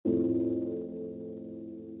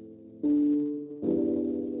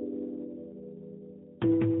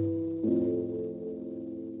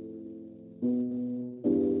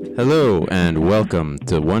Hello and welcome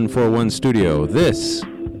to 141 Studio. This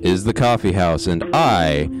is the coffee house and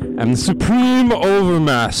I am the supreme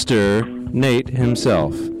overmaster, Nate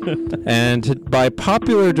himself. And by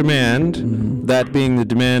popular demand, that being the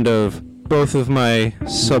demand of both of my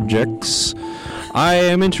subjects, I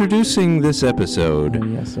am introducing this episode. Oh,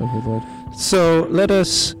 yes, Overlord. So let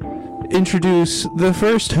us introduce the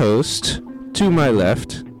first host to my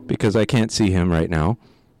left, because I can't see him right now.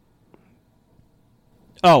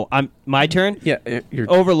 Oh, my turn? Yeah, your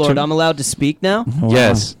Overlord, turn. I'm allowed to speak now? Wow.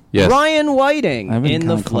 Yes. Ryan Whiting I've been in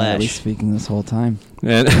the kinda quietly flesh. speaking this whole time.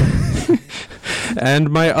 And,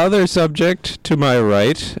 and my other subject to my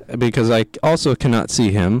right, because I also cannot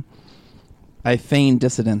see him. I feign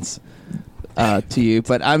dissidence to you,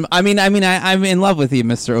 but I'm in love with you,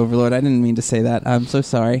 Mr. Overlord. I didn't mean to say that. I'm so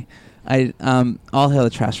sorry. All hail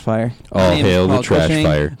the trash fire. All My name is hail the Paul trash Cushing.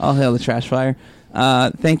 fire. All hail the trash fire.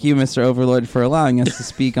 Thank you, Mr. Overlord, for allowing us to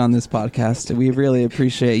speak on this podcast. We really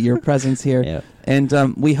appreciate your presence here. Yep.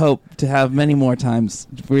 And we hope to have many more times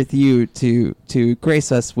with you to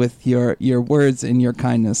grace us with your words and your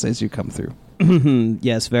kindness as you come through.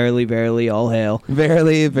 Yes, verily, verily, all hail.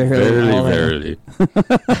 Verily, verily, all hail.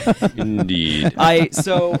 Indeed.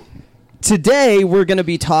 So today we're going to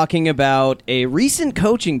be talking about a recent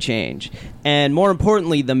coaching change, and more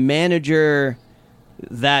importantly, the manager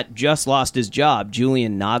that just lost his job,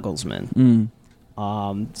 Julian Nagelsmann.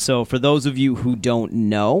 So for those of you who don't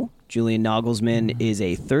know, Julian Nagelsmann is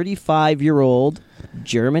a 35-year-old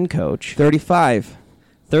German coach. 35.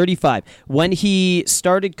 When he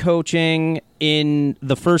started coaching in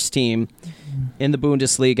the first team in the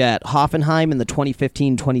Bundesliga at Hoffenheim in the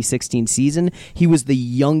 2015-2016 season, he was the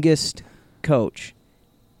youngest coach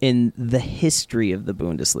in the history of the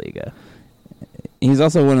Bundesliga. He's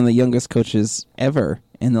also one of the youngest coaches ever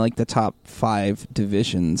in the top 5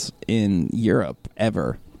 divisions in Europe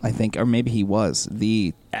ever, I think, or maybe he was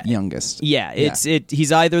the youngest. Yeah,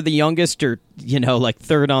 he's either the youngest or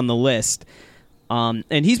third on the list. And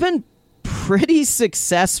he's been pretty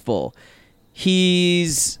successful. He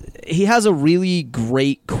has a really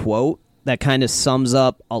great quote that kind of sums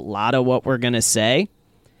up a lot of what we're going to say.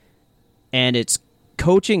 And it's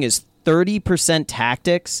coaching is 30%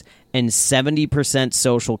 tactics and 70%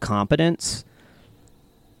 social competence,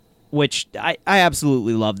 which I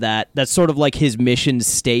absolutely love that. That's sort of like his mission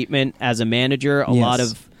statement as a manager. A lot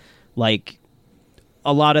of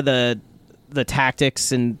the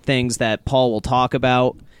tactics and things that Paul will talk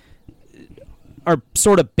about are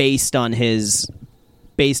sort of based on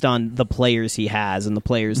the players he has and the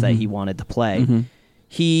players that he wanted to play.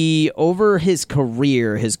 He, over his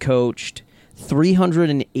career, has coached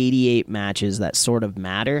 388 matches that sort of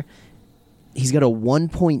matter. He's got a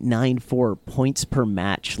 1.94 points per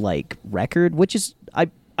match record, which is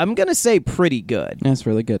I'm gonna say pretty good. That's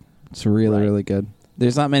really good. It's really good.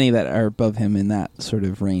 There's not many that are above him in that sort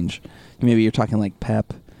of range. Maybe you're talking like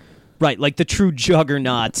Pep, right? Like the true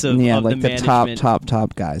juggernauts of like the the management.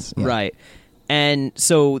 top guys, yeah. Right? And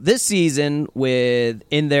so this season,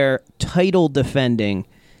 in their title defending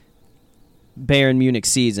Bayern Munich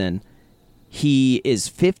season, he is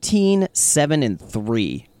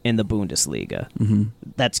 15-7-3 in the Bundesliga.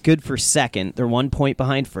 That's good for second. They're 1 point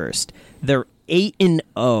behind first. They're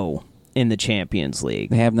 8-0 in the Champions League.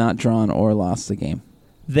 They have not drawn or lost the game.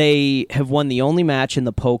 They have won the only match in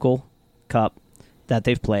the Pokal Cup that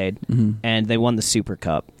they've played, and they won the Super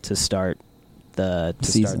Cup to start the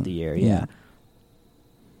year. Yeah.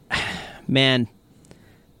 Man,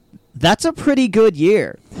 that's a pretty good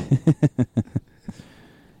year.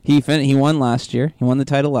 He won last year. He won the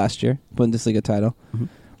title last year, Bundesliga title.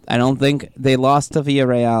 I don't think they lost to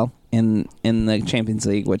Villarreal in the Champions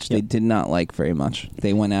League, which they did not like very much.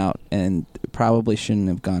 They went out and probably shouldn't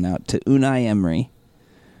have gone out to Unai Emery.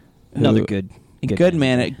 Another good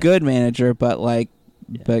manager, but Bayern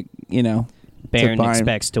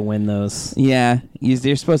expects to win those. Yeah,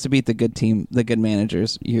 you're supposed to beat the good team, the good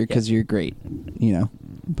managers, because you're great,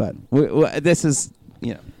 But this is,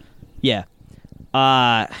 Yeah.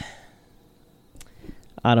 I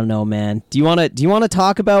don't know, man. Do you want to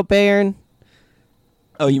talk about Bayern?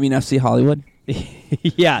 Oh, you mean FC Hollywood?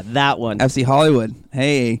 Yeah, that one. FC Hollywood.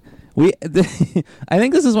 Hey, I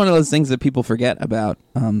think this is one of those things that people forget about.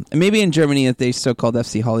 Maybe in Germany that they still called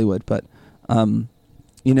FC Hollywood, but in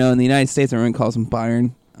the United States everyone calls them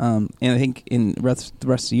Bayern, and I think in the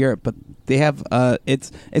rest of Europe. But they have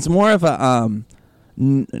it's more of a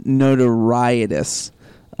notorietous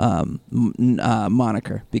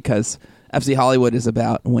moniker, because FC Hollywood is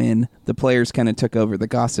about when the players kind of took over the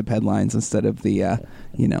gossip headlines instead of the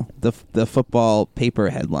the football paper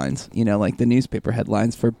headlines, like the newspaper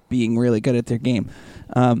headlines for being really good at their game.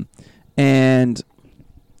 And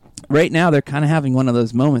right now they're kind of having one of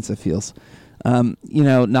those moments, it feels.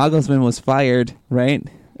 Nagelsmann was fired, right?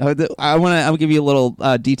 I'll give you a little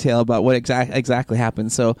detail about what exactly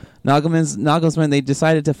happened. So Nagelsmann, they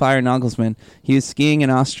decided to fire Nagelsmann. He was skiing in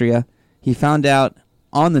Austria. He found out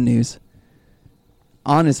on the news,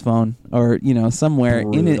 on his phone, or somewhere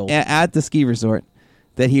at the ski resort,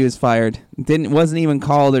 that he was fired. Wasn't even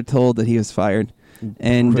called or told that he was fired,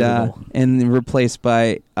 and replaced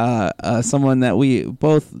by someone that we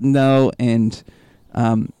both know and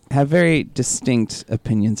have very distinct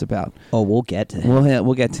opinions about. Oh, we'll get to him.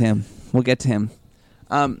 We'll get to him. We'll get to him.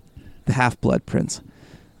 The Half-Blood Prince.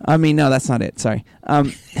 I mean, no, that's not it. Sorry.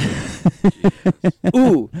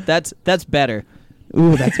 Ooh, that's better.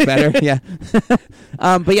 Ooh, that's better. Yeah.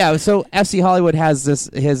 But yeah, so FC Hollywood has this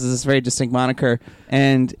very distinct moniker,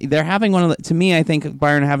 and they're having to me, I think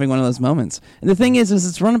Bayern are having one of those moments. And the thing is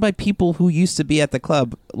it's run by people who used to be at the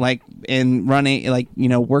club, working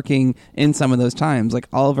in some of those times. Like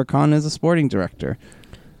Oliver Kahn is a sporting director.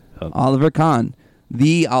 Oh. Oliver Kahn.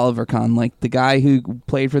 The Oliver Kahn, like the guy who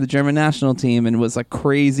played for the German national team and was a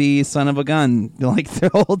crazy son of a gun, like the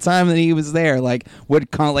whole time that he was there, would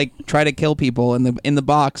try to kill people in the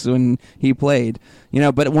box when he played,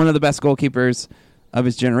 but one of the best goalkeepers of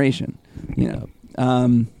his generation,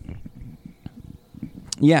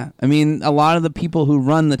 Yeah, I mean, a lot of the people who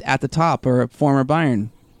run at the top are former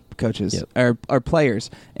Bayern coaches or players,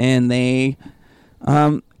 and they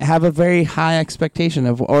have a very high expectation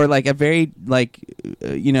of, or a very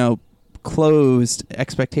closed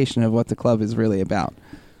expectation of what the club is really about.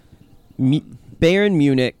 Bayern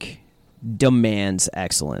Munich demands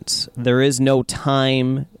excellence. There is no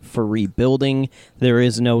time for rebuilding. There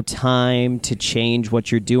is no time to change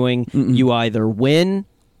what you're doing. Mm-mm. You either win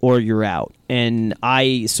or you're out. And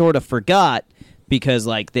I sort of forgot, because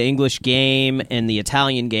the English game and the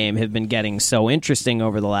Italian game have been getting so interesting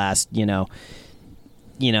over the last 8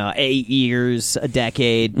 years, a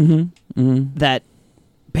decade, that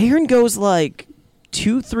Bayern goes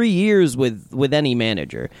 2-3 years with any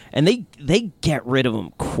manager, and they get rid of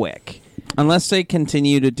them quick. Unless they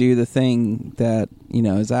continue to do the thing that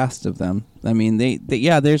is asked of them. I mean,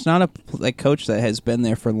 there's not a coach that has been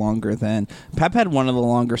there for longer than Pep had one of the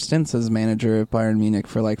longer stints as manager of Bayern Munich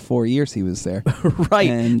for 4 years. He was there, right?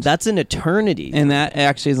 And that's an eternity, and that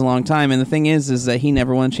actually is a long time. And the thing is that he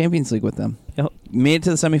never won Champions League with them. Yep. Made it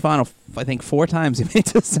to the semifinal, I think 4 times. He made it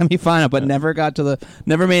to the semifinal, but never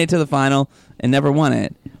made it to the final, and never won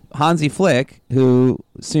it. Hansi Flick, who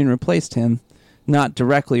soon replaced him. Not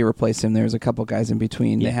directly replaced him. There was a couple guys in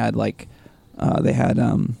between. Yeah. They had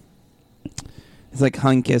it's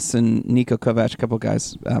Hunkis and Niko Kovac, a couple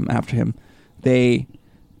guys after him. They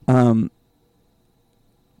nothing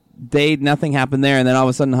happened there, and then all of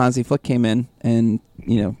a sudden Hansi Flick came in and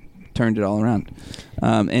turned it all around,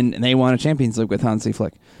 and they won a Champions League with Hansi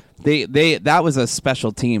Flick. That was a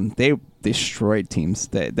special team. They destroyed teams.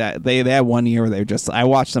 They had 1 year where I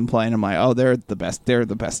watched them play and I'm like, oh, they're the best. They're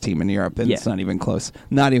the best team in Europe, and it's not even close.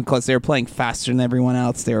 Not even close. They were playing faster than everyone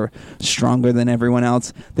else. They were stronger than everyone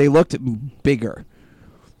else. They looked bigger,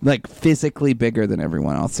 physically bigger than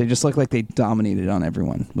everyone else. They just looked like they dominated on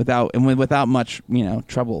everyone without much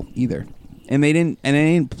trouble either. And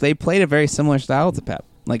they played a very similar style to Pep.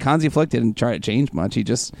 Hansi Flick didn't try to change much. He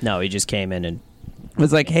just came in and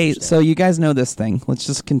was hey, so you guys know this thing. Let's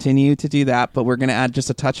just continue to do that, but we're going to add just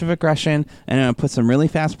a touch of aggression, and I'm going to put some really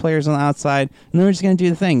fast players on the outside, and then we're just going to do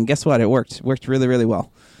the thing. Guess what? It worked. It worked really, really well.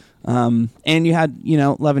 And you had,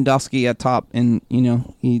 Lewandowski at top, and,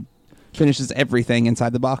 he finishes everything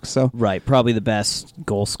inside the box. So right, probably the best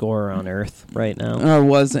goal scorer on earth right now. Or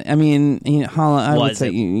was, I mean, Holland, I would say,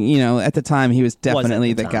 at the time he was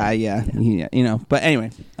definitely the guy. Yeah, But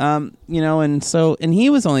anyway, and he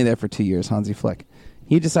was only there for 2 years, Hansi Flick.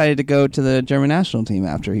 He decided to go to the German national team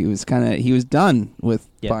after he was done with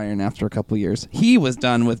Bayern after a couple of years. He was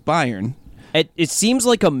done with Bayern. It seems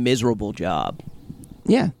like a miserable job.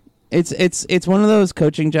 Yeah. It's one of those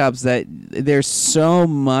coaching jobs that there's so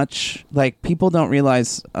much, people don't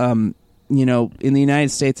realize, in the United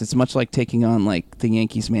States, it's much like taking on the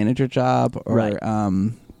Yankees manager job or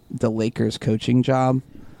the Lakers coaching job.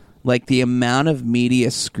 The amount of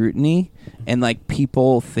media scrutiny and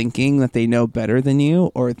people thinking that they know better than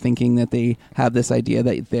you, or thinking that they have this idea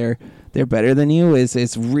that they're better than you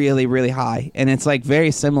is really, really high. And it's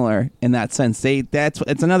very similar in that sense.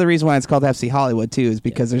 It's another reason why it's called FC Hollywood too, is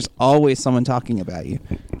because there's always someone talking about you.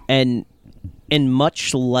 And And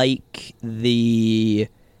much like the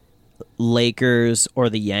Lakers or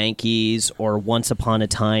the Yankees or once upon a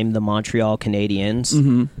time the Montreal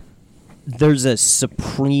Canadiens, there's a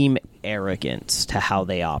supreme arrogance to how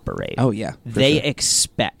they operate. Oh, yeah. They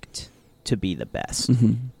expect to be the best.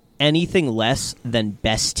 Anything less than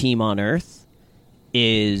best team on earth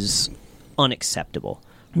is unacceptable,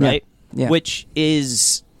 right? Yeah. Which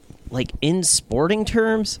is, like, in sporting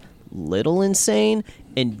terms, little insane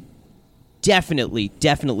and definitely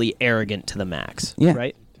arrogant to the max,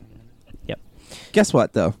 right? Yep. Guess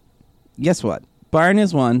what, though? Guess what? Bayern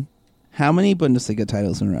has won how many Bundesliga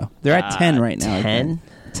titles in a row? They're at 10 right now. 10?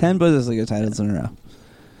 10 Bundesliga titles in a row.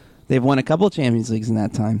 They've won a couple of Champions Leagues in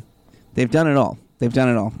that time. They've done it all.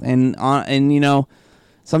 And you know,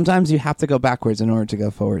 sometimes you have to go backwards in order to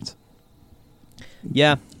go forwards.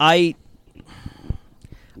 Yeah, I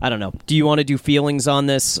don't know. Do you want to do feelings on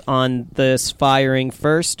this firing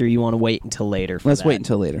first, or you want to wait until later? Let's wait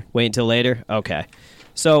until later. Wait until later? Okay.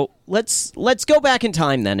 So let's go back in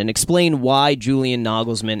time then and explain why Julian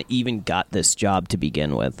Nagelsmann even got this job to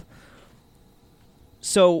begin with.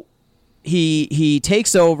 So he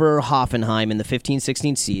takes over Hoffenheim in the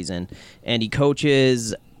 15-16 season, and he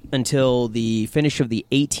coaches until the finish of the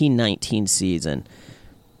 18-19 season.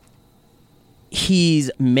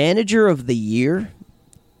 He's manager of the year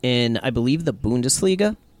in, I believe, the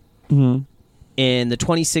Bundesliga. In the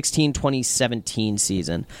 2016-2017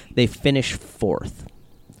 season, they finish 4th.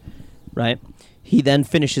 Right? He then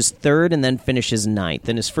finishes 3rd and then finishes 9th.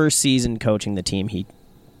 In his first season coaching the team, he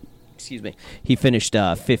finished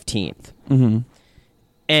 15th.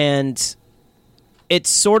 And it's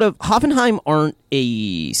sort of, Hoffenheim aren't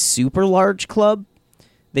a super large club.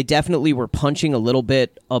 They definitely were punching a little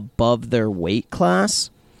bit above their weight class.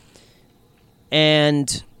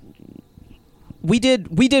 And we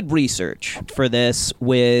did research for this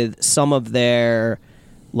with some of their,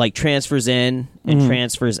 like, transfers in and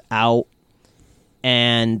transfers out.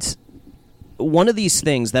 And one of these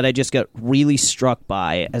things that I just got really struck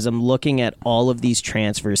by as I'm looking at all of these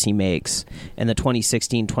transfers he makes in the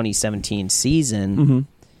 2016-2017 season,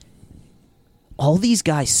 all these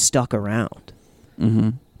guys stuck around,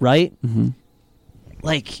 right?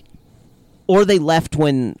 Like, or they left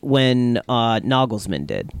when Nagelsmann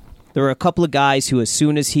did. There were a couple of guys who, as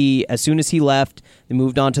soon as he left, they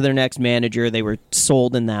moved on to their next manager. They were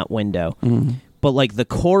sold in that window. But, like, the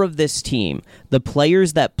core of this team, the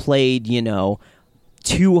players that played,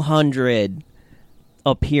 200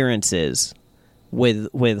 appearances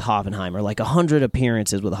with Hoffenheim, or like 100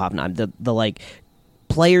 appearances with Hoffenheim, the like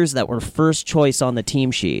players that were first choice on the team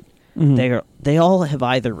sheet, they all have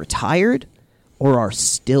either retired or are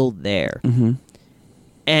still there.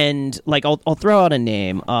 And, like, I'll throw out a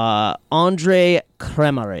name, Andre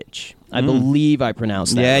Kramaric. I believe I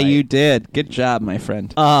pronounced that right. You did. Good job, my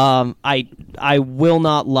friend. I will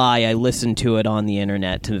not lie. I listened to it on the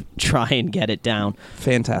internet to try and get it down.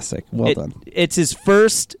 Fantastic. Well done. It's his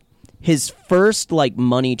first like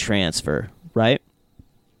money transfer, right?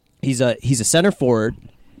 He's a center forward,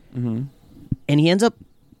 and he ends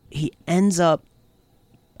up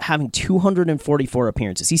having 244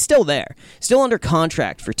 appearances. He's still there, still under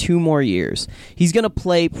contract for 2 more years. He's going to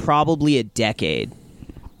play probably a decade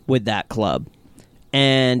with that club,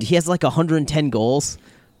 and he has like 110 goals,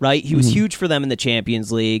 right? He was huge for them in the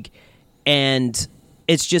Champions League, and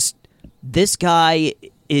it's just, this guy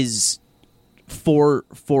is for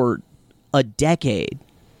a decade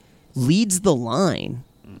leads the line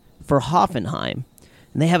for Hoffenheim.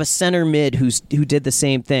 And they have a center mid who did the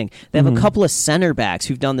same thing. They have a couple of center backs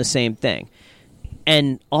who've done the same thing.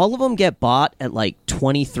 And all of them get bought at like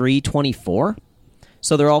 23, 24.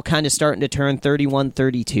 So they're all kind of starting to turn 31,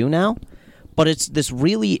 32 now. But it's this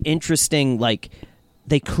really interesting, like,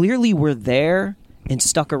 they clearly were there and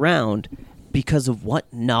stuck around because of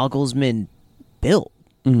what Nagelsmann built.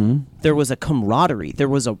 There was a camaraderie.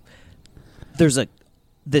 There's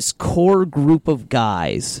this core group of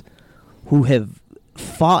guys who have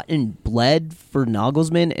fought and bled for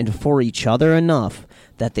Nagelsmann and for each other enough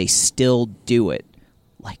that they still do it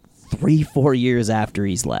like 3-4 years after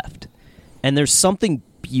he's left. And there's something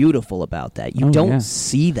beautiful about that. You don't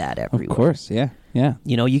see that everywhere. Of course, yeah.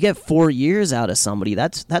 You get 4 years out of somebody.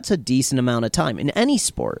 That's a decent amount of time in any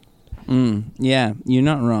sport. Yeah, you're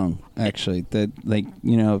not wrong, actually. The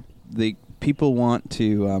people want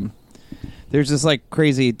to... there's this like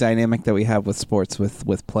crazy dynamic that we have with sports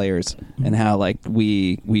with players and how like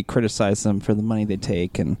we criticize them for the money they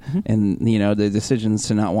take and the decisions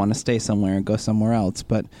to not want to stay somewhere and go somewhere else.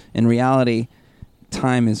 But in reality,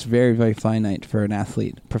 time is very, very finite for an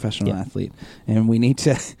athlete, professional athlete, and we need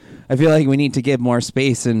to. I feel like we need to give more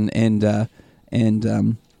space and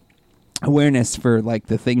and awareness for like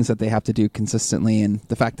the things that they have to do consistently, and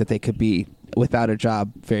the fact that they could be without a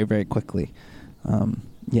job very, very quickly.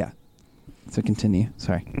 Yeah. So continue.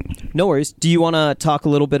 Sorry. No worries. Do you want to talk a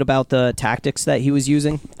little bit about the tactics that he was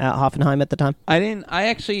using at Hoffenheim at the time? I didn't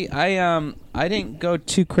go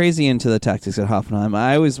too crazy into the tactics at Hoffenheim.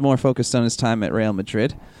 I was more focused on his time at Real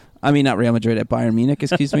Madrid. I mean, not Real Madrid, at Bayern Munich.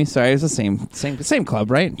 Excuse me. Sorry, it was the same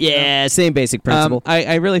club, right? Yeah, same basic principle.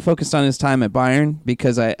 I really focused on his time at Bayern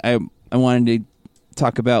because I wanted to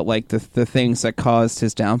talk about like the things that caused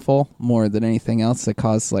his downfall more than anything else, that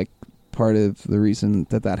caused like part of the reason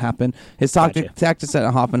that happened. His tactics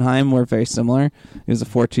at Hoffenheim were very similar. It was a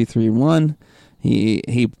 4-2-3-1.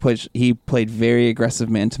 He played very aggressive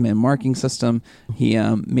man-to-man marking system. He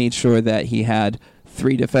made sure that he had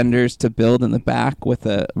 3 defenders to build in the back with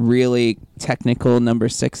a really technical number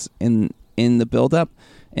 6 in the build-up.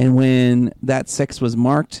 And when that 6 was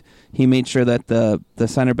marked, he made sure that the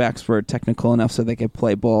center backs were technical enough so they could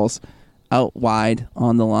play balls out wide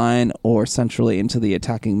on the line or centrally into the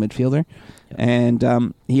attacking midfielder. Yep.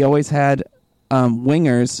 And he always had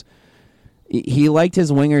wingers. He liked his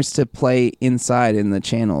wingers to play inside in the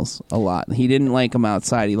channels a lot. He didn't like them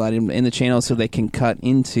outside. He liked them in the channels so they can cut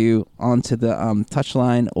onto the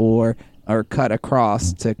touchline or cut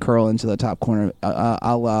across to curl into the top corner,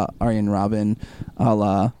 a la Arjen Robben, a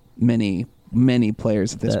la many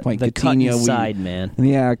players at this point. The cut inside, man.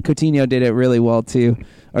 Yeah, Coutinho did it really well too,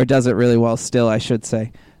 or does it really well still, I should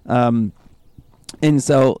say. And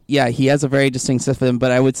so, yeah, he has a very distinct system,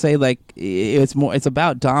 but I would say like it's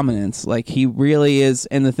about dominance. Like he really is,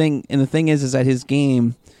 and the thing is that his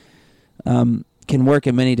game can work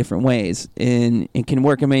in many different ways, and it can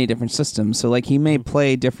work in many different systems. So like he may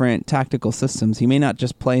play different tactical systems. He may not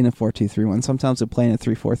just play in a 4-2-3-1. Sometimes it play in a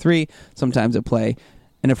 3-4-3. Sometimes it play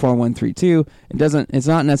in a 4-1-3-2. It's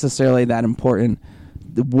not necessarily that important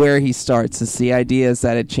where he starts. It's the idea is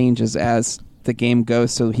that it changes as the game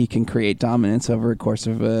goes, so he can create dominance over a course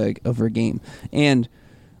of a game. And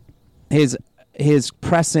his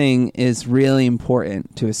pressing is really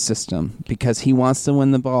important to his system because he wants to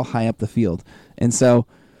win the ball high up the field. And so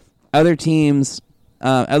other teams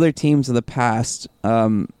of the past,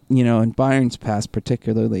 in Bayern's past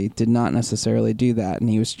particularly, did not necessarily do that, and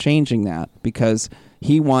he was changing that because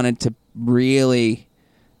he wanted to really,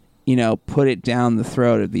 put it down the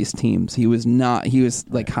throat of these teams. He was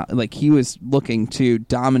looking to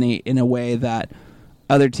dominate in a way that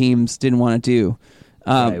other teams didn't want to do.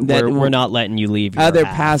 We're not letting you leave. Other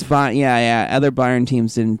other Bayern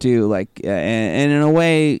teams didn't do and in a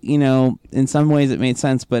way, in some ways it made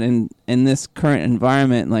sense, but in this current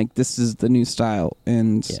environment, like this is the new style,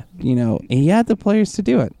 and he had the players to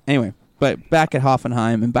do it anyway. But back at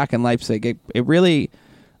Hoffenheim and back in Leipzig, it really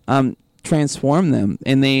transformed them,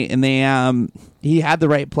 and he had the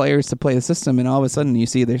right players to play the system, and all of a sudden you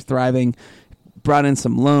see they're thriving. Brought in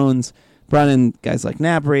some loans. Brought in guys like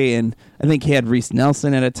Gnabry, and I think he had Reece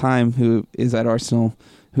Nelson at a time, who is at Arsenal,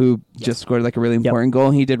 who just scored like a really important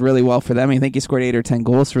goal. He did really well for them. I think he scored 8 or 10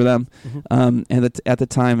 goals for them at the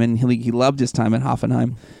time, and he loved his time at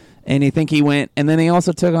Hoffenheim. And I think he went, and then they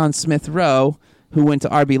also took on Smith Rowe, who went to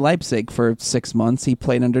RB Leipzig for 6 months. He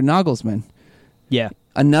played under Nagelsmann. Yeah.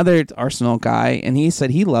 Another Arsenal guy, and he said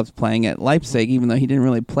he loved playing at Leipzig, even though he didn't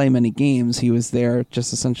really play many games. He was there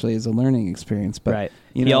just essentially as a learning experience. But right.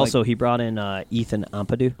 He brought in Ethan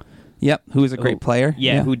Ampadu. Yep, who was a great player.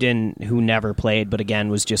 Yeah, who never played, but again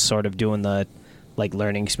was just sort of doing the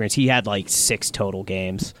learning experience. He had 6 total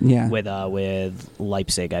games. Yeah. with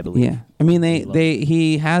Leipzig, I believe. Yeah, I mean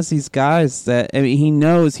he has these guys that he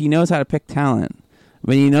knows how to pick talent.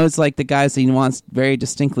 But he knows the guys that he wants very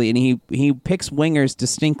distinctly, and he picks wingers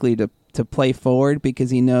distinctly to play forward because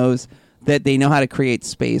he knows that they know how to create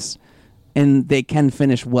space and they can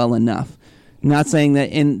finish well enough. I'm not saying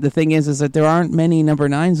that, and the thing is that there aren't many number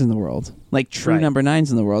 9s in the world, true number 9s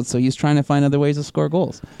in the world, so he's trying to find other ways to score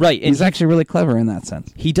goals. Right. And he's actually really clever in that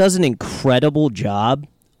sense. He does an incredible job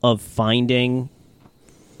of finding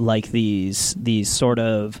these sort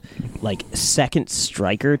of second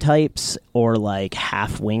striker types or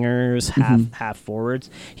half wingers, half forwards.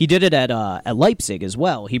 He did it at Leipzig as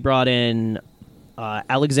well. He brought in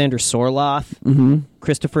Alexander Sorloth,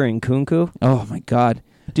 Christopher Nkunku. Oh my God!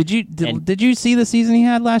 Did you see the season he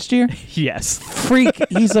had last year? Yes, freak.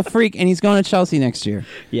 He's a freak, and he's going to Chelsea next year.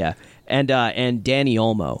 Yeah, and Danny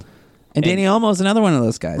Olmo. And Danny Olmo is another one of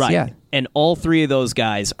those guys. Right. Yeah, and all 3 of those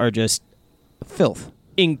guys are just filth.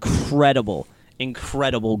 Incredible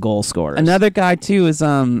goal scorers. Another guy too is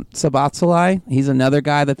Szoboszlai. He's another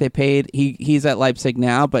guy that they paid. He's at Leipzig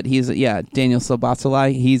now, but Daniel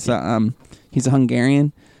Szoboszlai. He's a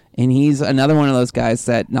Hungarian, And he's another one of those guys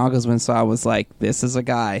that Nagelsmann saw was like, this is a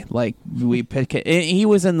guy. Like, we pick it. He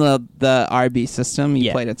was in the RB system.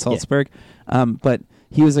 He played at Salzburg. But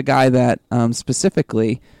he was a guy that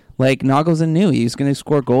specifically, like, Nagelsmann knew he was going to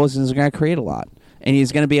score goals and he was going to create a lot. And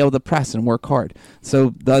he's going to be able to press and work hard.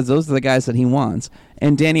 So those are the guys that he wants.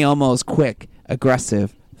 And Danny Olmo is quick,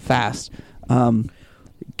 aggressive, fast.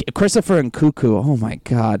 Christopher Nkunku, oh my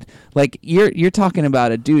God! Like you're talking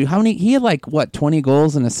about a dude. How many? He had 20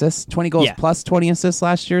 goals and assists, 20 goals plus 20 assists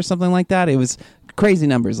last year, something like that. It was crazy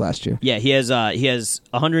numbers last year. Yeah, he has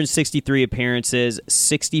 163 appearances,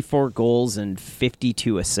 64 goals, and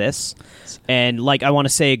 52 assists, and I want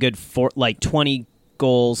to say a good 20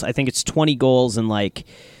 goals. I think it's 20 goals and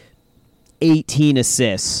 18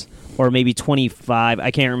 assists, or maybe 25. I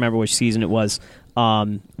can't remember which season it was.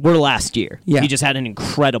 Were last year. Yeah. He just had an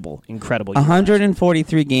incredible year.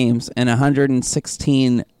 143 games and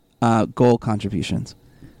 116 goal contributions.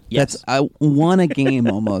 Yes. That's one a game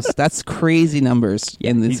almost. That's crazy numbers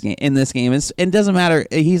in this game. It doesn't matter.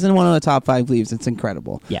 He's in one of the top 5 leagues. It's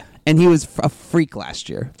incredible. Yeah. And he was a freak last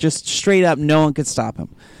year. Just straight up, no one could stop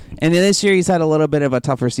him. And then this year he's had a little bit of a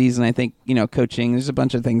tougher season. I think, coaching, there's a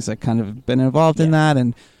bunch of things that kind of been involved in that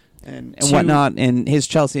and whatnot, and his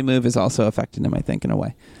Chelsea move has also affected him, I think, in a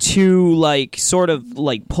way. To sort of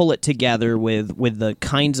pull it together with the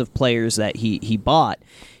kinds of players that he bought,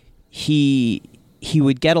 he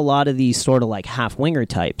would get a lot of these sort of half winger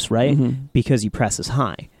types, right? Mm-hmm. Because he presses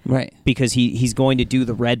high, right? Because he's going to do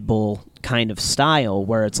the Red Bull kind of style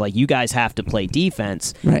where it's you guys have to play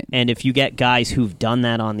defense, right? And if you get guys who've done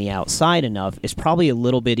that on the outside enough, it's probably a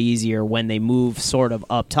little bit easier when they move sort of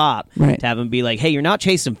up top, right, to have them be hey, you're not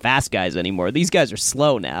chasing fast guys anymore. These guys are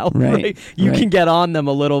slow now, right? You can get on them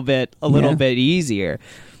a little bit easier,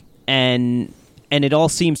 and it all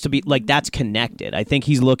seems to be that's connected. I think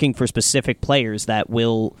he's looking for specific players that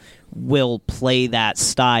will play that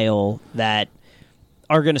style, that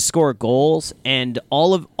are going to score goals, and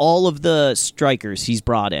all of the strikers he's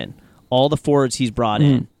brought in, all the forwards he's brought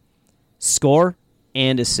in, score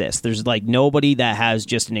and assist. There's nobody that has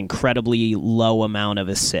just an incredibly low amount of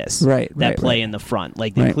assists, that play in the front.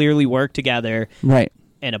 They clearly work together,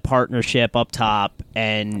 in a partnership up top,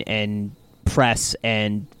 and press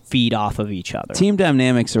and feed off of each other. Team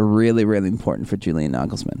dynamics are really, really important for Julian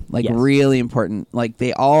Nagelsmann. Really important.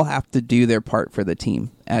 They all have to do their part for the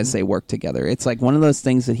team as they work together. It's one of those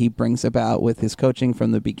things that he brings about with his coaching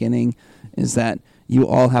from the beginning, is that you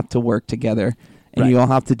all have to work together, and you all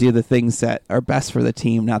have to do the things that are best for the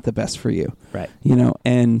team, not the best for you. Right.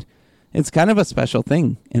 And it's kind of a special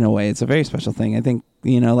thing in a way. It's a very special thing. I think,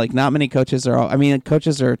 not many coaches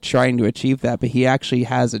coaches are trying to achieve that, but he actually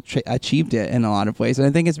has achieved it in a lot of ways. And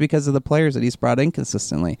I think it's because of the players that he's brought in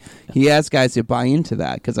consistently. He has guys who buy into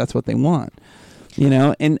that because that's what they want.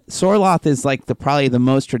 And Sorloth is probably the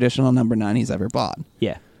most traditional number 9 he's ever bought.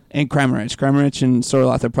 Yeah. And Kramaric and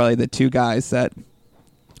Sorloth are probably the 2 guys that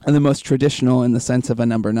are the most traditional in the sense of a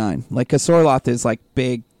number 9. Because Sorloth is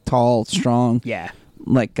big, tall, strong. Yeah.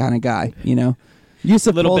 Kind of guy,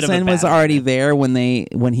 Yusuf Poulsen was already there when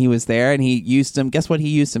he was there, and he used him. Guess what he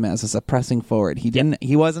used him as a pressing forward.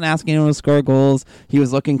 He wasn't asking him to score goals. He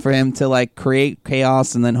was looking for him to create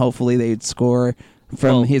chaos, and then hopefully they'd score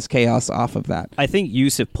from his chaos off of that. I think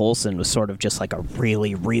Yusuf Poulsen was sort of just a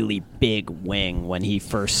really, really big wing when he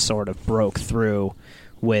first sort of broke through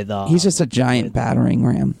with. He's just a giant battering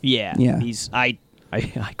ram. Yeah.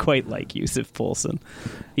 I quite like Yusuf Poulsen.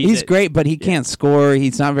 He's great, but he can't score.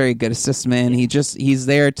 He's not very good assist man. He's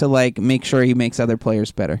there to make sure he makes other players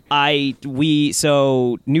better.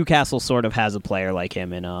 So Newcastle sort of has a player like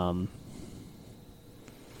him in oh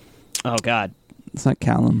God. It's not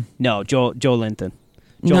Callum. No, Joe Linton.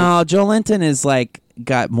 Joe Linton is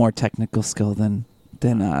got more technical skill than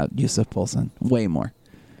Yusuf Poulsen. Way more.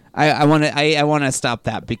 I want to stop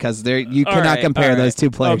that because you cannot compare those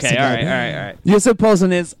 2 players. Okay, all right. Yusuf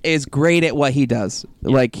Poulsen is great at what he does.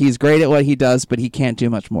 He's great at what he does, but he can't do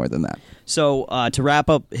much more than that. So to wrap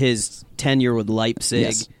up his tenure with Leipzig,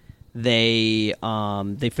 yes, they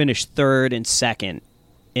finished 3rd and 2nd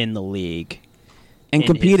in the league. And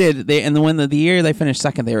competed. When the year they finished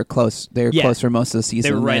 2nd, they were close. They were close for most of the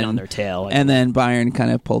season. They were right on their tail. And then Bayern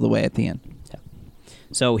kind of pulled away at the end.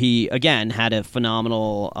 So he again had a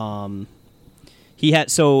phenomenal. He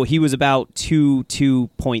was about two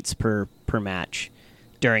points per match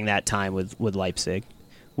during that time with Leipzig,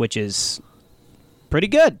 which is pretty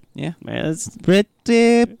good. Yeah, man, it's pretty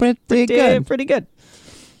good. Pretty good.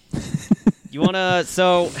 You wanna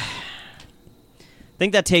I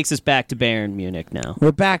think that takes us back to Bayern Munich now.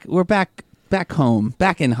 We're back home,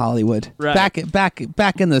 back in Hollywood, right.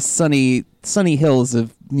 back in the sunny sunny hills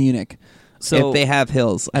of Munich. So if they have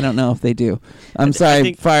hills, I don't know if they do. I'm sorry, I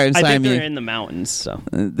think they're in the mountains. So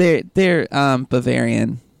they're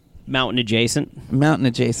Bavarian, mountain adjacent. Mountain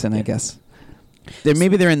adjacent, I guess.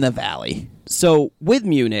 Maybe they're in the valley. So with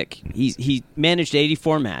Munich, he managed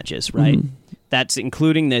 84 matches, right? Mm-hmm. That's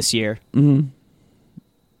including this year. Mm-hmm.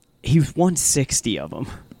 He's won 60 of them.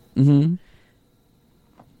 Mm-hmm.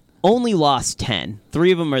 Only lost 10.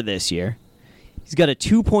 3 of them are this year. He's got a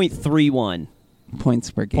 2.31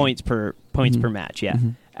 points per game. Points per match, yeah.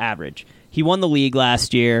 Mm-hmm. Average. He won the league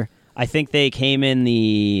last year. I think they came in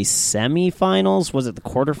the semifinals. Was it the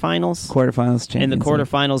quarterfinals? Quarterfinals, Champions in the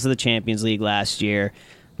quarterfinals of the Champions League last year.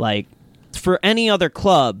 Like, for any other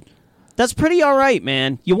club, that's pretty all right,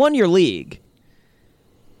 man. You won your league.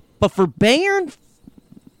 But for Bayern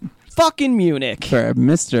fucking Munich, for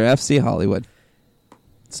Mr. FC Hollywood,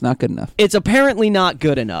 it's not good enough. It's apparently not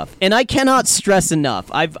good enough. And I cannot stress enough.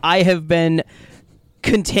 I have been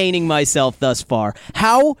containing myself thus far.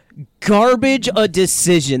 How garbage a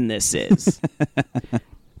decision this is.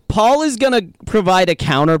 Paul is going to provide a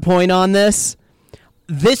counterpoint on this.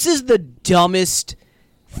 This is the dumbest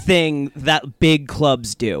thing that big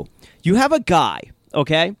clubs do. You have a guy,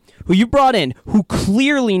 okay, who you brought in who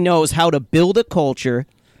clearly knows how to build a culture,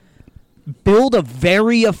 build a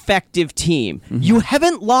very effective team. Mm-hmm. You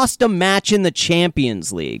haven't lost a match in the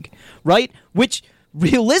Champions League, right? Which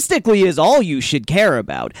realistically is all you should care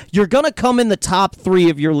about. You're going to come in the top 3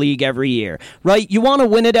 of your league every year, right? You want to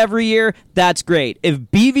win it every year? That's great. If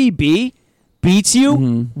BVB beats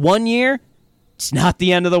you one year, it's not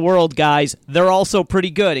the end of the world, guys. They're also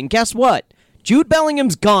pretty good. And guess what? Jude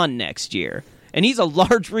Bellingham's gone next year. And he's a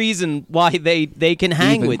large reason why they can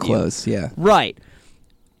hang even with close, you. Yeah. Right.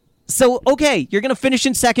 So, okay, you're going to finish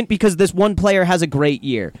in second because this one player has a great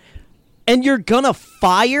year. And you're going to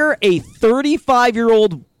fire a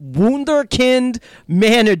 35-year-old wunderkind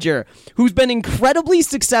manager who's been incredibly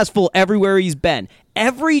successful everywhere he's been.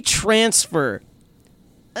 Every transfer,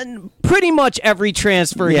 and pretty much every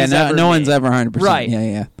transfer he's ever no made, one's ever 100%. right,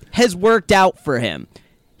 Yeah. has worked out for him.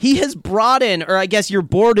 He has brought in, or I guess your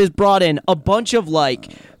board has brought in, a bunch of,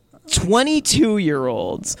 like,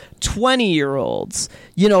 22-year-olds, 20-year-olds,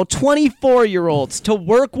 24-year-olds to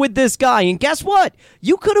work with this guy. And guess what?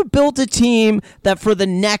 You could have built a team that for the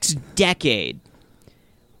next decade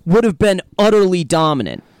would have been utterly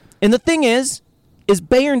dominant. And the thing is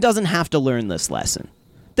Bayern doesn't have to learn this lesson.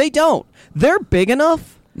 They don't. They're big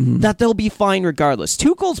enough that they'll be fine regardless.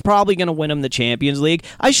 Tuchel's probably going to win them the Champions League.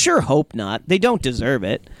 I sure hope not. They don't deserve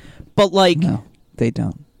it. But, like... No, they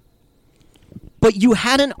don't. But you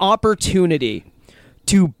had an opportunity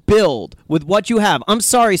to build with what you have. I'm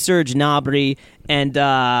sorry, Serge Gnabry and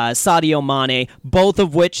Sadio Mane, both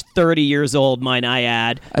of which 30 years old, might I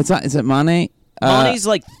add. Is it Mane? Mane's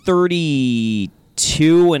like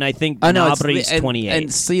 32, and I think Gnabry's 28.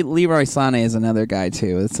 And see, Leroy Sané is another guy,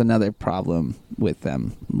 too. It's another problem with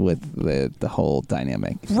them, with the whole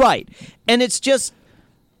dynamic. Right. And it's just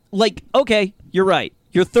like, okay, you're right.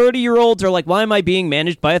 Your 30-year-olds are like, why am I being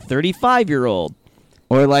managed by a 35-year-old?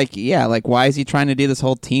 Or why is he trying to do this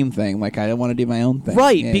whole team thing? Like, I don't want to do my own thing.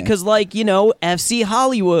 Right, because, FC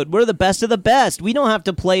Hollywood, we're the best of the best. We don't have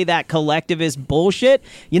to play that collectivist bullshit.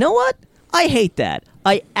 You know what? I hate that.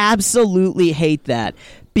 I absolutely hate that.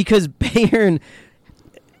 Because Bayern's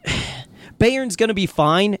going to be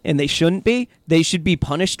fine, and they shouldn't be. They should be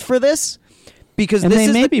punished for this. Because and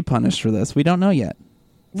they may be punished for this. We don't know yet.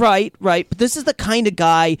 Right. But this is the kind of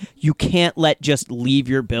guy you can't let just leave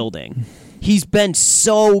your building. He's been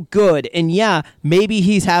so good. And yeah, maybe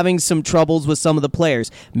he's having some troubles with some of the players.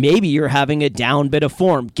 Maybe you're having a down bit of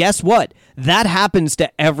form. Guess what? That happens to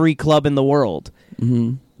every club in the world.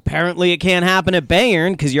 Mm-hmm. Apparently it can't happen at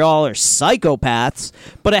Bayern because you all are psychopaths,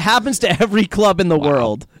 but it happens to every club in the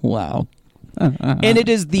world. Wow. And it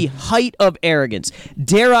is the height of arrogance.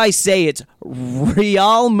 Dare I say it's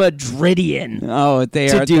Real Madridian. Oh, they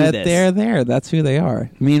to are. Do this. They're there. That's who they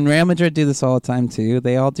are. I mean, Real Madrid do this all the time too.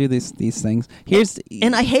 They all do these things.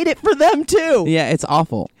 And I hate it for them too. Yeah, it's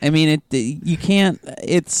awful. I mean, you can't.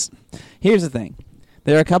 Here's the thing.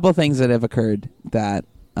 There are a couple of things that have occurred that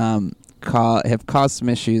have caused some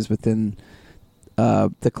issues within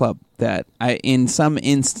the club. That in some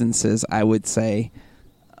instances, I would say.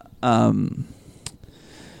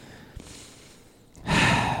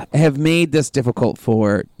 Have made this difficult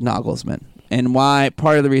for Nagelsmann, and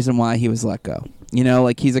part of the reason why he was let go.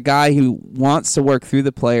 He's a guy who wants to work through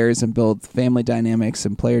the players and build family dynamics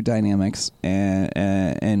and player dynamics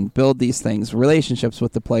and build these things, relationships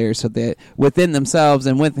with the players, so that within themselves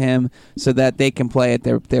and with him, so that they can play at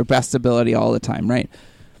their best ability all the time. Right?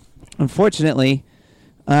 Unfortunately,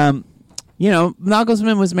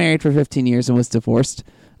 Nagelsmann was married for 15 years and was divorced.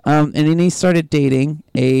 And then he started dating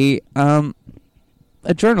a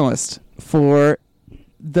journalist for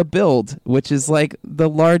the Bild, which is like the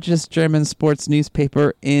largest German sports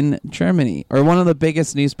newspaper in Germany, or one of the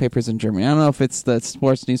biggest newspapers in Germany. I don't know if it's the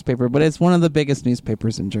sports newspaper, but it's one of the biggest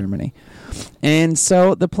newspapers in Germany. And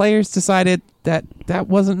so the players decided that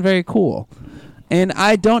wasn't very cool. And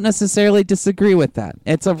I don't necessarily disagree with that.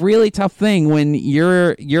 It's a really tough thing when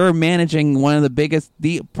you're managing one of the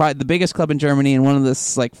biggest club in Germany and one of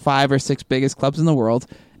the 5 or 6 biggest clubs in the world,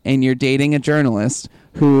 and you're dating a journalist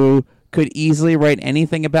who could easily write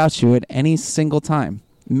anything about you at any single time.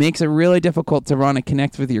 It makes it really difficult to run and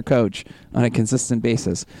connect with your coach on a consistent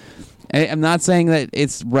basis. I'm not saying that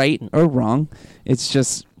it's right or wrong. It's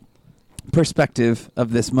just perspective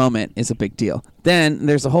of this moment is a big deal. Then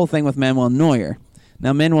there's the whole thing with Manuel Neuer.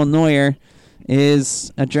 Now, Manuel Neuer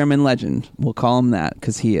is a German legend. We'll call him that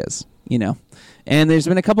because he is, And there's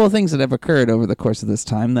been a couple of things that have occurred over the course of this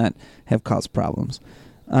time that have caused problems.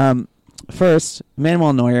 First,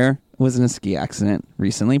 Manuel Neuer was in a ski accident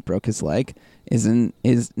recently, broke his leg,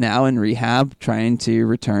 is now in rehab, trying to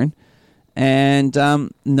return. And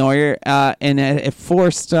Neuer, and it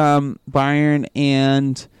forced Bayern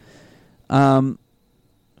and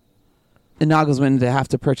Nagelsmann to have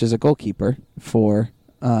to purchase a goalkeeper for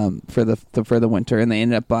the winter, and they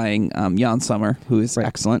ended up buying Jan Sommer, who is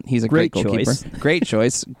excellent. He's a great goalkeeper. Choice. Great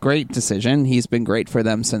choice. Great decision. He's been great for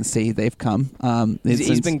them since they've come.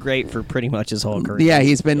 He's been great for pretty much his whole career. Yeah,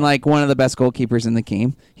 he's been one of the best goalkeepers in the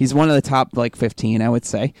game. He's one of the top 15, I would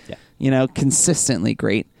say. Yeah. Consistently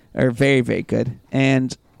great, or very, very good.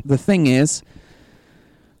 And the thing is,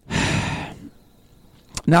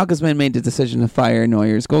 Nagelsmann made the decision to fire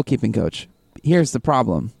Neuer's goalkeeping coach. Here's the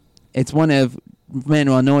problem. It's one of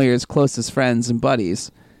Manuel Neuer's closest friends and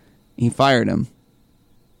buddies. He fired him.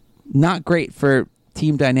 Not great for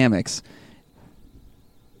team dynamics.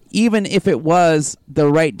 Even if it was the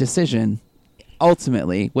right decision,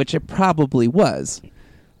 ultimately, which it probably was,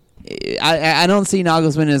 I don't see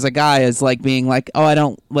Nagelsmann as a guy as being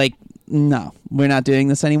no, we're not doing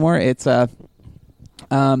this anymore. It's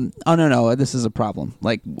no, this is a problem.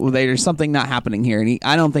 There's something not happening here, and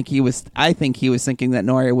I think he was thinking that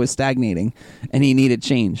Neuer was stagnating, and he needed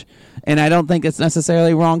change. And I don't think it's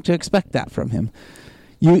necessarily wrong to expect that from him.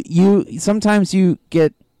 Sometimes you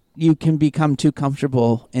can become too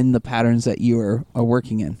comfortable in the patterns that you are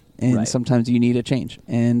working in, and sometimes you need a change.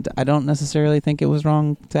 And I don't necessarily think it was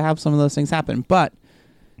wrong to have some of those things happen, but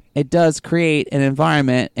it does create an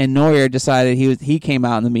environment, and Neuer decided he came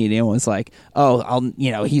out in the media and was like,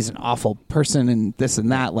 he's an awful person and this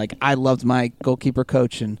and that. I loved my goalkeeper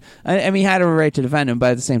coach, and he had a right to defend him,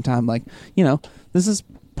 but at the same time, this is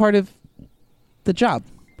part of the job.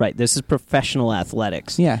 Right, this is professional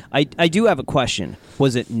athletics. Yeah. I do have a question.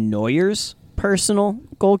 Was it Neuer's personal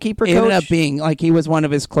goalkeeper coach? It ended up being, he was one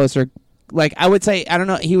of his closer, I would say, I don't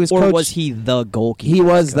know, he was Or coach, was he the goalkeeper He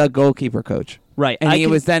was the goalkeeper coach. Right. And he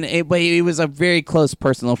was a very close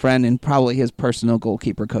personal friend and probably his personal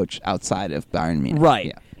goalkeeper coach outside of Bayern Munich. Right.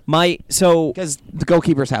 Yeah. Because the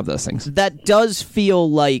goalkeepers have those things. That does feel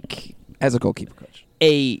like, as a goalkeeper coach,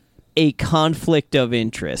 a conflict of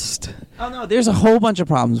interest. Oh no, there's a whole bunch of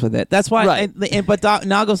problems with it. That's why. Right. But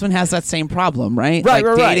Nagelsmann has that same problem, right? Right.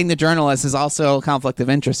 Dating the journalist is also a conflict of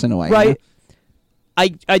interest in a way. Right.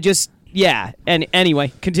 I just. Yeah, and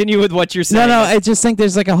anyway, continue with what you're saying. No, I just think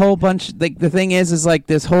there's a whole bunch. The thing is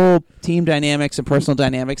this whole team dynamics and personal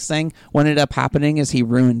dynamics thing. What ended up happening is he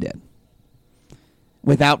ruined it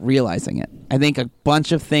without realizing it. I think a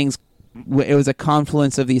bunch of things. It was a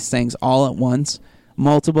confluence of these things all at once,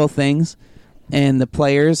 multiple things, and the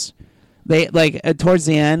players. They towards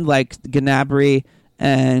the end, Gnabry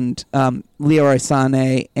and Leroy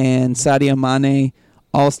Sané and Sadio Mane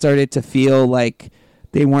all started to feel like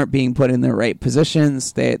they weren't being put in the right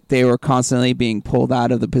positions. They were constantly being pulled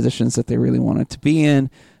out of the positions that they really wanted to be in.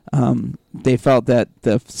 They felt that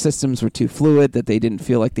the systems were too fluid, that they didn't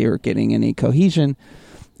feel like they were getting any cohesion,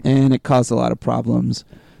 and it caused a lot of problems.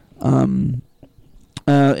 And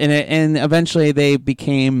eventually they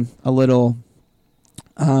became a little,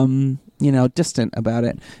 distant about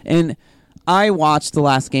it. And I watched the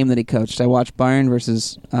last game that he coached. I watched Bayern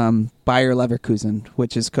versus Bayer Leverkusen,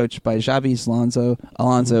 which is coached by Xabi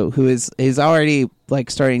Alonso, who is already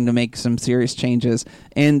starting to make some serious changes.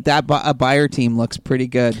 And that Bayer team looks pretty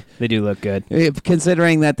good. They do look good,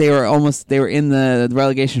 considering that they were in the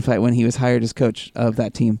relegation fight when he was hired as coach of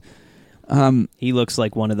that team. He looks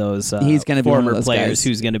like one of those he's gonna be one of former those players guys.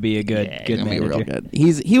 who's going to be a good Gonna be manager. real good.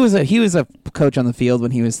 He was a coach on the field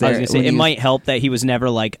when he was there. I was going to say, it might help that he was never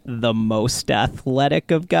like the most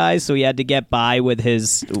athletic of guys, so he had to get by with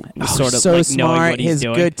his sort of so like smart, knowing what he's his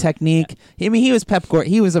doing. good technique. Yeah. I mean, he was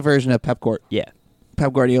He was a version of Pep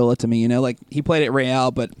Guardiola to me. You know, like he played at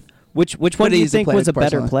Real, but Which one But do you he's a think player was a at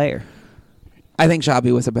better Barcelona. player? I think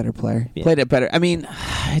Xabi was a better player. Yeah. Played it better. I mean,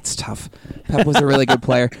 it's tough. Pep was a really good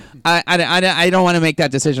player. I don't want to make that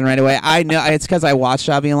decision right away. I know it's because I watched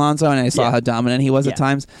Xabi Alonso and I saw Yeah. how dominant he was Yeah. at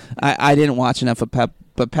times. I didn't watch enough of Pep,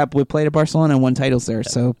 but Pep we played at Barcelona and won titles there.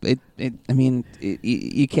 So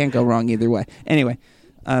you can't go wrong either way. Anyway,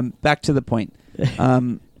 back to the point.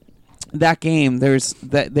 That game, there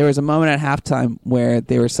was a moment at halftime where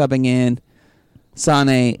they were subbing in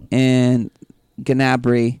Sané and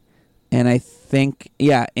Gnabry. And I think,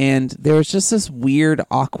 and there was just this weird,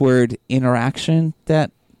 awkward interaction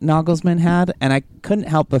that Nagelsmann had, and I couldn't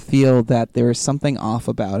help but feel that there was something off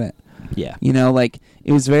about it. Yeah. You know, like,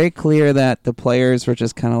 it was very clear that the players were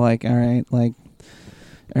just kind of like, all right, like,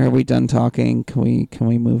 are we done talking? Can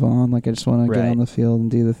we move on? Like, I just want to get Right. on the field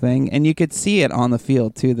and do the thing. And you could see it on the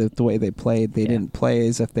field, too, the way they played. They didn't play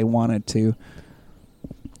as if they wanted to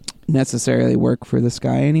necessarily work for this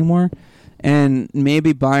guy anymore. And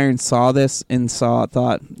maybe Bayern saw this and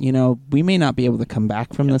thought, you know, we may not be able to come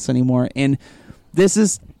back from this anymore. And this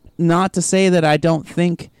is not to say that I don't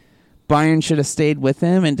think Bayern should have stayed with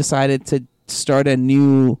him and decided to start a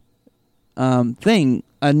new thing,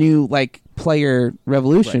 a new like player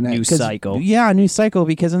revolution, Right, new cycle. Yeah, a new cycle.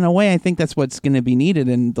 Because in a way, I think that's what's going to be needed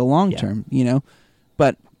in the long term. You know,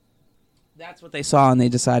 but that's what they saw, and they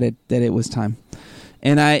decided that it was time.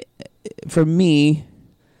 And for me,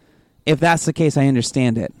 if that's the case, I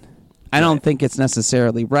understand it. I don't think it's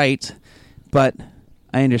necessarily right, but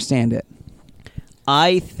I understand it.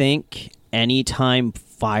 I think anytime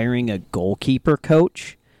firing a goalkeeper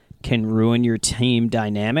coach can ruin your team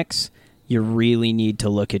dynamics, you really need to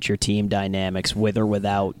look at your team dynamics with or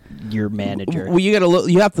without your manager. Well, you got to look.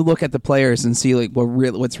 You have to look at the players and see like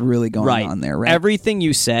what's really going on there. Right. Everything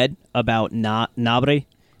you said about Gnabry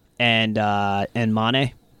and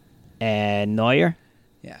Mane and Neuer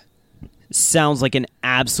sounds like an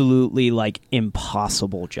absolutely like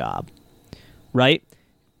impossible job, right?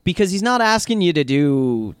 Because he's not asking you to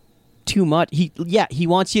do too much. He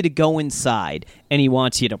wants you to go inside and he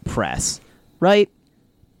wants you to press, right?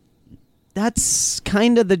 That's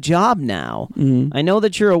kind of the job now. Mm-hmm. I know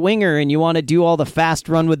that you're a winger and you want to do all the fast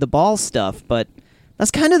run with the ball stuff, but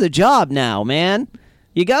that's kind of the job now, man.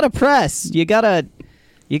 You got to press. You got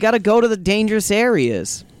to go to the dangerous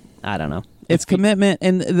areas. I don't know. It's commitment,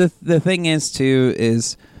 and the thing is too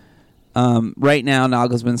is right now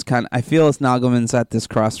Nagelsmann's I feel as Nagelsmann's at this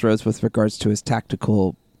crossroads with regards to his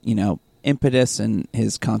tactical, you know, impetus and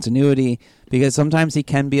his continuity, because sometimes he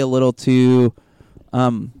can be a little too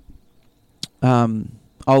all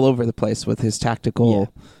over the place with his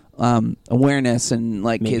tactical awareness and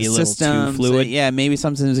like maybe his a little systems. too fluid. Yeah, maybe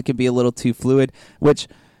sometimes it could be a little too fluid, which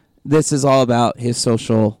this is all about his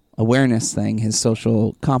social awareness thing, his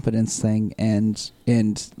social competence thing, and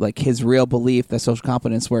like his real belief that social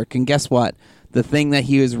competence work. And guess what? The thing that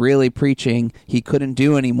he was really preaching, he couldn't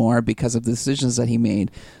do anymore because of the decisions that he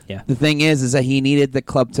made. Yeah. The thing is that he needed the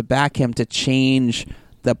club to back him to change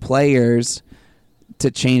the players,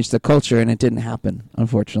 to change the culture, and it didn't happen.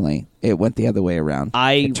 Unfortunately, it went the other way around.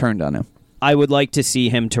 It turned on him. I would like to see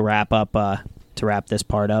him to wrap this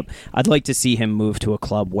part up. I'd like to see him move to a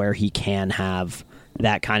club where he can have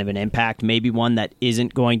that kind of an impact, maybe one that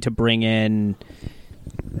isn't going to bring in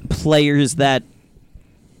players that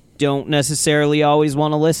don't necessarily always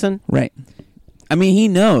want to listen. Right. I mean, he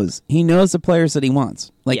knows the players that he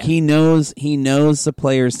wants. Like he knows the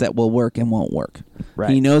players that will work and won't work.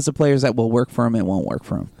 Right. He knows the players that will work for him and won't work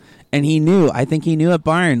for him. And I think he knew at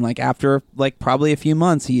Bayern, like after like probably a few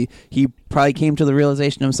months, he probably came to the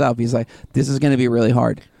realization himself. He's like, this is going to be really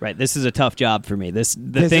hard. Right. This is a tough job for me. This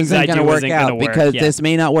isn't things I do gonna work isn't out going to work. because this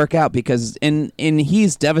may not work out because and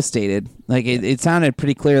he's devastated. Like it sounded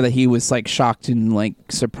pretty clear that he was like shocked and like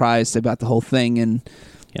surprised about the whole thing. And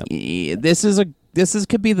this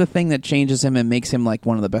could be the thing that changes him and makes him like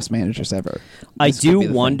one of the best managers ever. I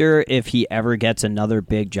do wonder if he ever gets another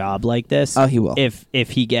big job like this. Oh, he will. If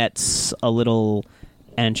he gets a little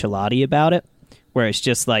enchilada about it, where it's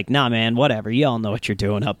just like, nah, man, whatever. You all know what you're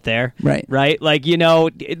doing up there. Right. Right? Like, you know,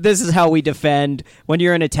 this is how we defend. When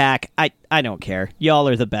you're in attack, I don't care. Y'all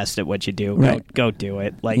are the best at what you do. Right. Go do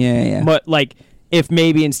it. Like, Yeah. But, like, if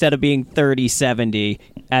maybe instead of being 30-70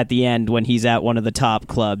 at the end when he's at one of the top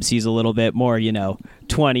clubs, he's a little bit more,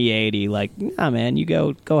 20-80. Like, nah, man, you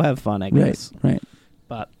go have fun, I guess. Right.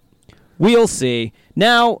 But we'll see.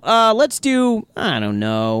 Now, let's do, I don't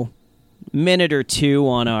know, minute or two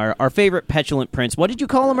on our favorite petulant prince. What did you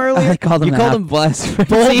call him earlier? I called him you called him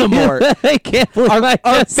Voldemort. I can't believe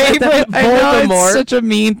our favorite I know, Voldemort. it's such a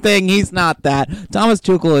mean thing. He's not that. Thomas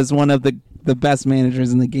Tuchel is one of the best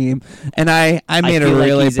managers in the game, and I made a feel like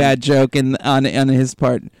really he's bad joke on his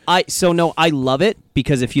part. I love it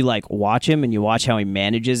because if you watch him and you watch how he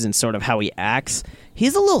manages and sort of how he acts,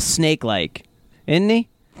 he's a little snake-like, isn't he?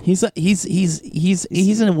 He's a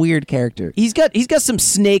weird character. He's got some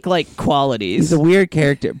snake-like qualities. He's a weird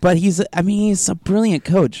character, but he's a brilliant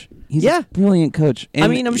coach. He's a brilliant coach. And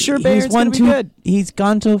I'm sure Bayern's going to be good. He's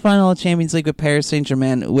gone to a final of Champions League with Paris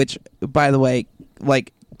Saint-Germain, which, by the way,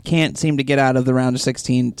 can't seem to get out of the round of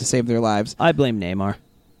 16 to save their lives. I blame Neymar.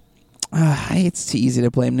 It's too easy to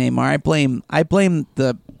blame Neymar. I blame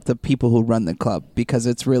the people who run the club, because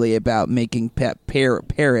it's really about making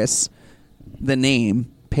Paris the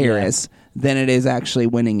name Paris than it is actually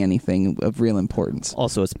winning anything of real importance.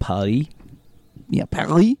 Also, it's Paris. Yeah,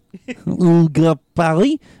 Paris.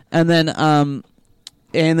 Paris. And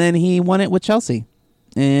then he won it with Chelsea.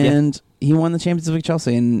 And he won the Champions League with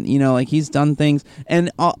Chelsea. And, he's done things.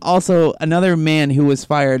 And also, another man who was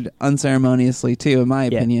fired unceremoniously, too, in my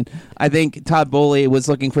opinion. I think Todd Bowley was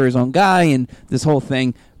looking for his own guy and this whole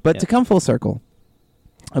thing. But to come full circle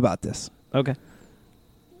about this. Okay.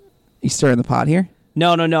 You stirring the pot here?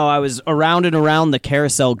 No. I was around and around the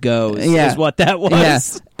carousel goes. Is what that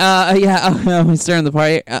was. I'm stirring the pot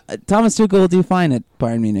here. Thomas Tuchel will do fine at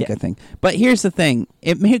Bayern Munich, I think. But here's the thing: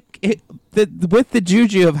 with the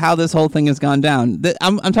juju of how this whole thing has gone down.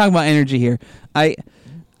 I'm talking about energy here. I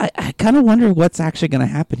kind of wonder what's actually going to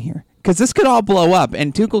happen here, because this could all blow up,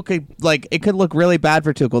 and Tuchel could it could look really bad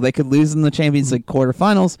for Tuchel. They could lose in the Champions League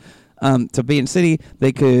quarterfinals to Bayern City.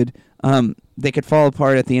 They could fall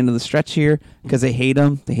apart at the end of the stretch here because they hate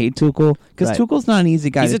him. They hate Tuchel because Tuchel's not an easy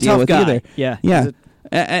guy to deal with either. Yeah.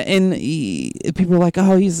 And people are like,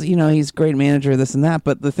 oh, he's a great manager, this and that.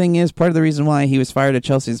 But the thing is, part of the reason why he was fired at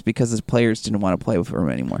Chelsea is because his players didn't want to play with him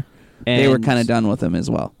anymore. And they were kind of done with him as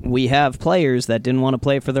well. We have players that didn't want to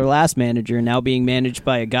play for their last manager now being managed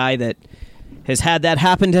by a guy that has had that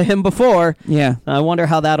happen to him before. Yeah. I wonder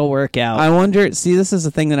how that'll work out. I wonder, see, this is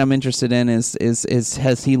the thing that I'm interested in is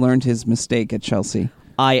has he learned his mistake at Chelsea?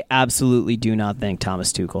 I absolutely do not think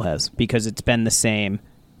Thomas Tuchel has, because it's been the same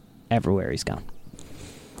everywhere he's gone.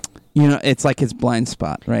 It's like his blind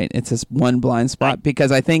spot, right? It's his one blind spot, because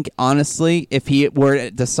I think, honestly, if he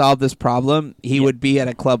were to solve this problem, he would be at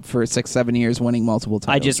a club for 6-7 years winning multiple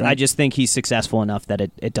titles. I just think he's successful enough that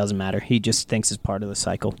it doesn't matter. He just thinks it's part of the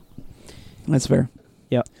cycle. That's fair.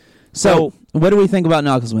 Yep. So, what do we think about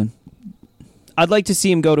Nagelsmann? I'd like to see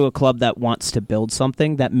him go to a club that wants to build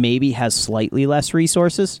something that maybe has slightly less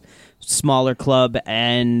resources, smaller club,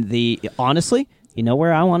 and honestly, you know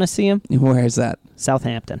where I want to see him? Where is that?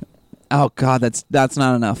 Southampton. Oh God, that's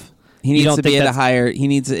not enough. He needs to be at a higher. It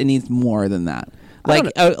needs more than that.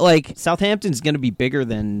 Southampton's going to be bigger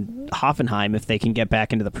than Hoffenheim if they can get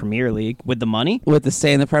back into the Premier League with the money. With the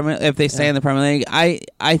stay in the Premier, if they stay in the Premier League,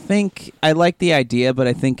 I think I like the idea, but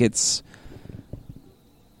I don't think it's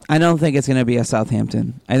going to be a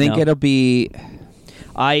Southampton. I think it'll be.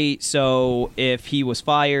 So if he was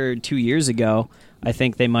fired 2 years ago, I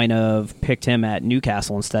think they might have picked him at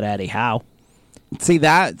Newcastle instead of Eddie Howe. See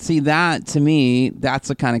that to me, that's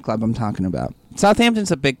the kind of club I'm talking about.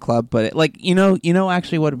 Southampton's a big club, but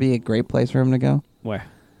actually what would be a great place for him to go? Where?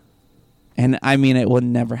 And I mean, it will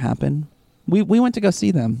never happen. We went to go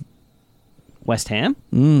see them. West Ham?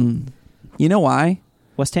 You know why?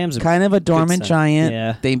 West Ham's kind of a dormant giant.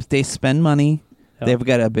 Yeah. They spend money. Yep. They've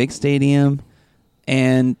got a big stadium,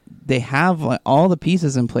 and they have all the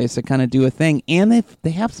pieces in place to kind of do a thing. And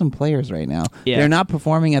they have some players right now. Yeah. They're not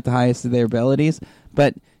performing at the highest of their abilities,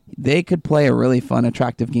 but they could play a really fun,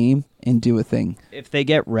 attractive game and do a thing. If they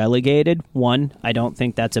get relegated, I don't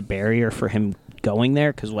think that's a barrier for him going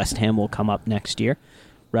there, because West Ham will come up next year,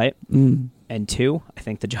 right? And 2, I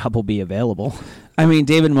think the job will be available. I mean,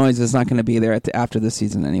 David Moyes is not going to be there after this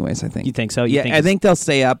season anyways, I think. You think so? I think they'll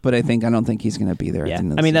stay up, but I don't think he's going to be there. Yeah. At the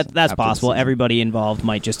end of I mean, season, that's possible. Everybody involved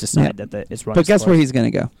might just decide that it's running. But guess where he's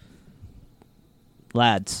going to go?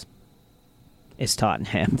 Lads. It's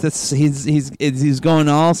Tottenham. He's going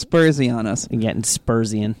all Spursy on us. And getting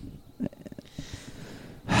Spursian.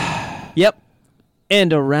 Yep.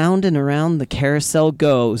 And around the carousel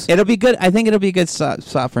goes. It'll be good. I think it'll be a good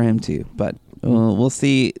spot for him too. But we'll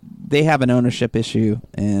see. they have an ownership issue,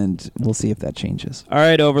 and we'll see if that changes. All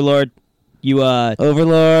right, Overlord. You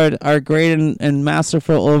Overlord, our great and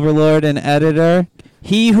masterful Overlord and editor.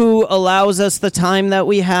 He who allows us the time that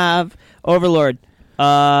we have. Overlord.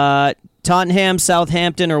 Tottenham,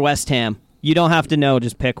 Southampton, or West Ham. You don't have to know,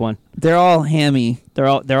 just pick one. They're all hammy. They're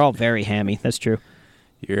all very hammy. That's true.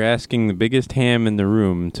 You're asking the biggest ham in the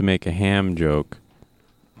room to make a ham joke.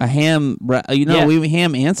 A ham, we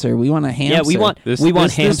ham answer. We want a hamster. Yeah, we want This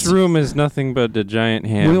hamsters. room is nothing but a giant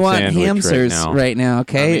ham We want sandwich hamsters right now.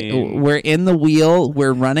 Okay? I mean, we're in the wheel.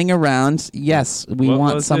 We're running around. Yes, we What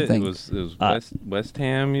want was something. It was West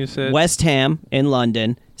Ham, you said? West Ham in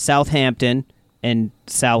London, Southampton in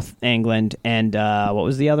South England, and what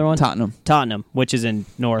was the other one? Tottenham, which is in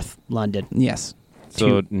North London. Yes.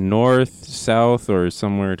 So north, south, or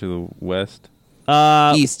somewhere to the west?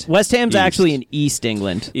 East. West Ham's East. actually in East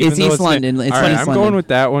England. It's Even though East London. It's all right, East I'm London. going with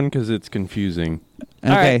that one because it's confusing.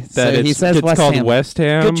 Okay, right. so he says it's West called Ham. West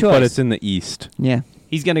Ham, Good choice. but it's in the east. Yeah.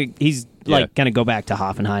 He's gonna go back to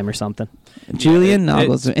Hoffenheim or something. Julian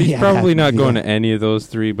Nagelsmann. He's Yeah, probably not going yeah. to any of those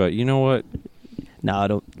three, but you know what? No,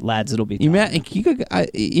 it'll be.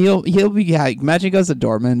 He'll be. Yeah, imagine he goes to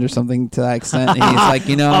Dortmund or something to that extent. And he's like,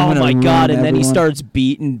 I'm oh gonna my god! ruin And then he everyone. starts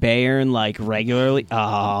beating Bayern like regularly.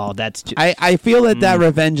 Oh, that's. I feel that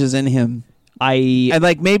revenge is in him. I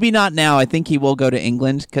like maybe not now. I think he will go to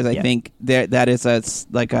England because I think that is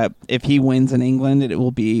if he wins in England, it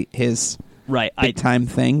will be his right big time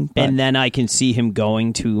thing. But and then I can see him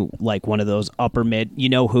going to like one of those upper mid. You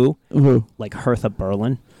know who? Who? Like Hertha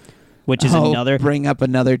Berlin, which is another. Bring up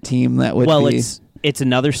another team that would. Well, be, it's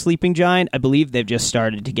another sleeping giant. I believe they've just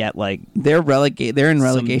started to get like they're in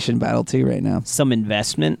relegation battle too right now. some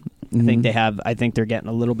investment. Mhm. I think they're getting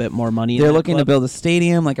a little bit more money. They're in that looking to club. build a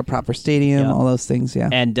stadium, like a proper stadium, Yeah. all those things. Yeah.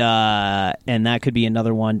 And that could be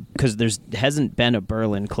another one because hasn't been a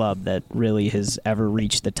Berlin club that really has ever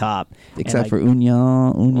reached the top, Except for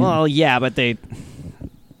Union. Well, yeah, but they.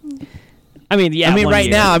 I mean, yeah. one right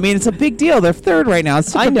year. now, it's a big deal. They're third right now.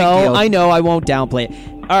 It's such a big deal. I know. I won't downplay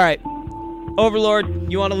it. All right,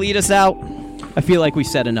 Overlord, you want to lead us out? I feel like we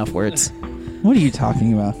said enough words. What are you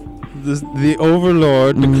talking about? The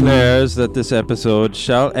Overlord declares that this episode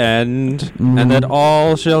shall end and that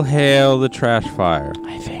all shall hail the trash fire.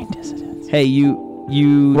 I feign dissidence. Hey, you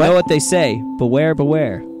know what they say? Beware,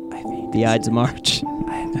 beware. I feign The Ides of March.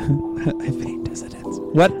 I feign dissidence.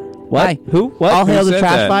 What? Why? Who? What? All hail Who the said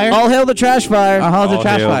trash that? fire. All hail the trash fire. All hail the All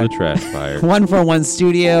trash hail fire. the trash fire. 141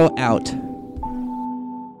 Studio out.